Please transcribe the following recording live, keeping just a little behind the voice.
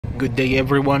Good day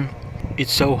everyone.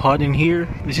 It's so hot in here.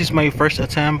 This is my first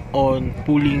attempt on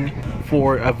pulling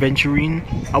for Aventurine.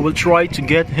 I will try to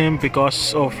get him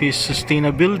because of his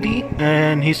sustainability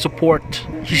and his support.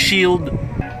 His shield.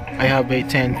 I have a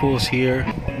 10 pulls here.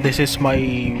 This is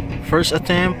my first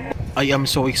attempt. I am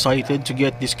so excited to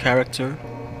get this character.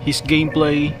 His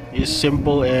gameplay is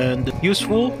simple and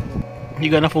useful.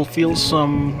 You're gonna fulfill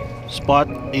some spot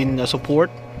in support,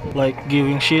 like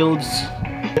giving shields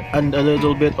and a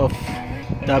little bit of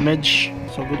damage.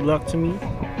 So good luck to me.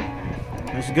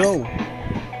 Let's go.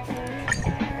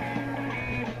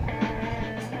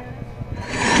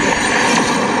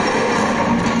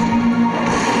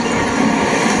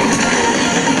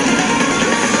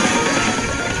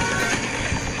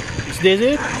 Is this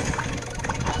it?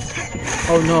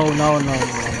 Oh no.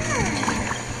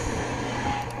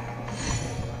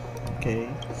 Okay.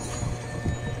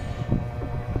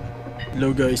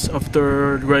 Hello guys,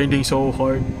 after grinding so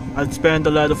hard, I've spent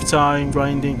a lot of time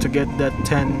grinding to get that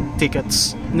 10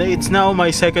 tickets. It's now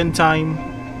my second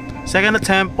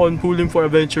attempt on pulling for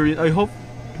Aventurine. I hope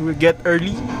he will get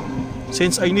early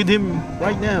since I need him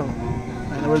right now.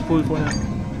 And I will pull for now.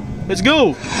 Let's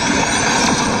go!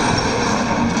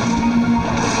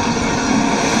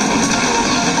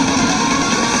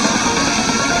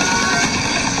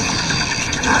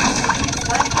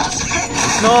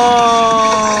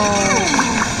 No!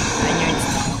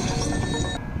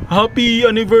 Happy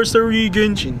anniversary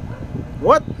Genshin.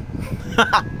 What?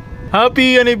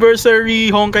 Happy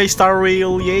anniversary Honkai Star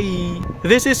Rail. Yay!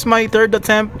 This is my third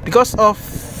attempt because of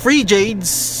free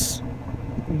jades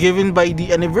given by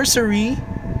the anniversary.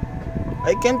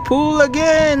 I can pull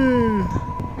again.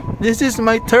 This is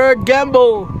my third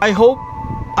gamble. I hope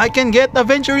I can get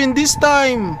Aventurine this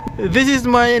time. This is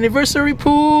my anniversary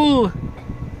pull.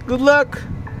 Good luck.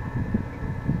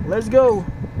 Let's go.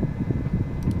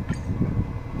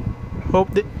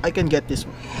 Hope that I can get this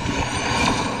one.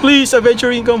 Please,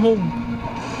 Aventurine, come home.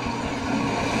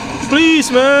 Please,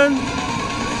 man.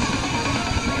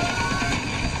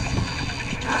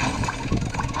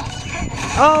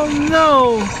 Oh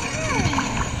no.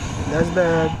 That's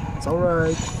bad. It's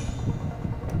alright.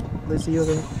 Let's see you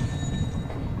again.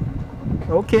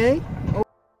 Okay.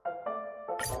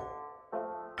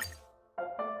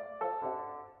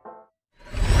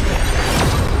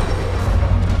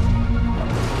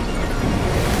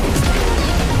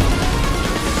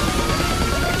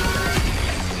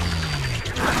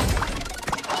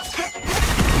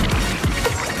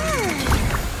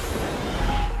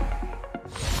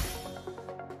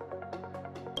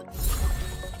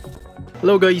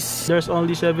 Hello guys, there's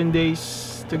only 7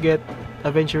 days to get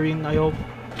Aventurine. I hope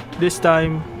this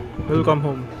time we'll come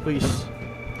home, please.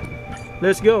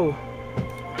 Let's go.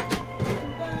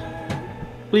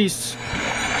 Please.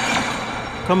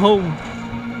 Come home.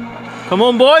 Come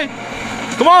on, boy.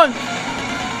 Come on.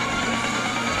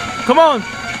 Come on.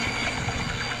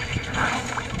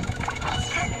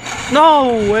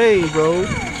 No way, bro.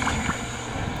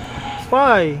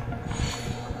 Why?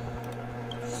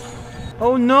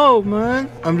 Oh no,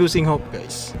 man. I'm losing hope,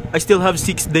 guys. I still have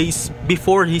 6 days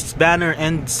before his banner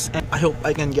ends. And I hope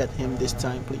I can get him this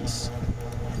time, please.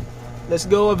 Let's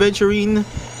go, Aventurine.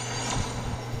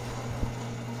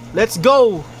 Let's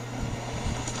go.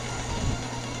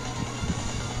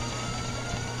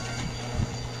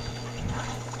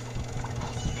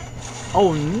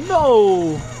 Oh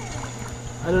no.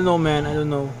 I don't know, man. I don't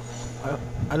know.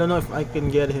 I don't know if I can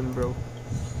get him, bro.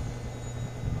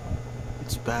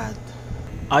 It's bad.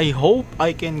 I hope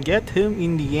I can get him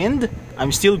in the end.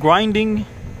 I'm still grinding,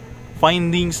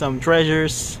 finding some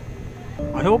treasures.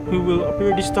 I hope he will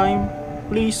appear this time.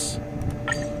 Please.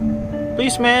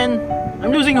 Please, man.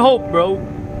 I'm losing hope, bro.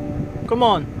 Come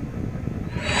on.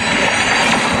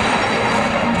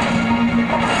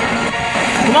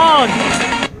 Come on.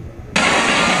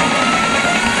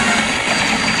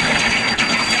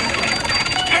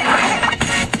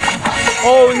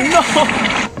 Oh no.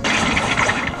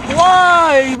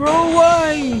 Why, bro?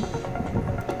 Why?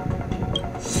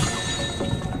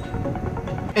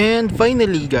 And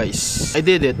finally, guys, I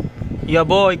did it. Yeah,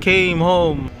 boy came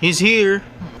home. He's here.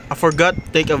 I forgot to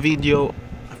take a video.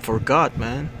 I forgot,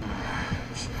 man.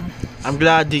 I'm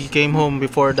glad he came home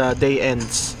before the day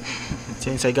ends.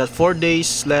 Since I got 4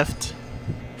 days left.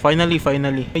 Finally.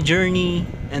 My journey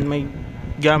and my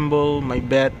gamble, my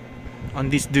bet on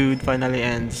this dude finally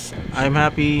ends. I'm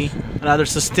happy. Another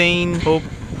sustain. Hope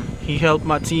he helped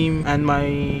my team and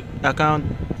my account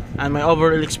and my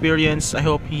overall experience. I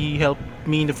hope he helped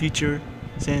me in the future,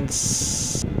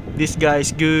 since this guy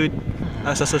is good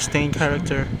as a sustained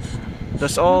character.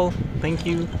 That's all. Thank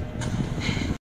you.